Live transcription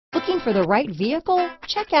Looking for the right vehicle?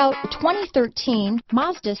 Check out 2013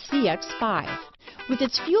 Mazda CX-5. With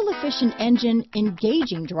its fuel-efficient engine,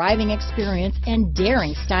 engaging driving experience, and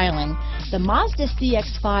daring styling, the Mazda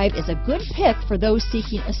CX-5 is a good pick for those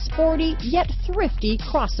seeking a sporty yet thrifty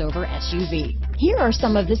crossover SUV. Here are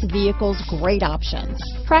some of this vehicle's great options: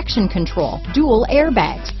 traction control, dual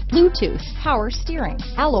airbags, Bluetooth, power steering,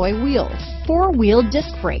 alloy wheels, four-wheel disc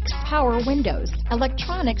brakes, power windows,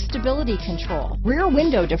 electronic stability control, rear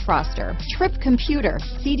window defroster, trip computer,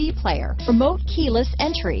 CD player, remote keyless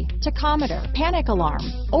entry, tachometer, panic alarm,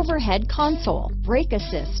 overhead console, brake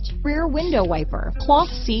assist, rear window wiper, cloth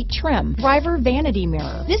seat trim, driver vanity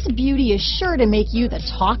mirror. This beauty is sure to make you the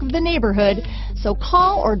talk of the neighborhood, so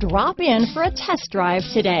call or drop in for a test drive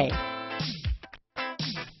today.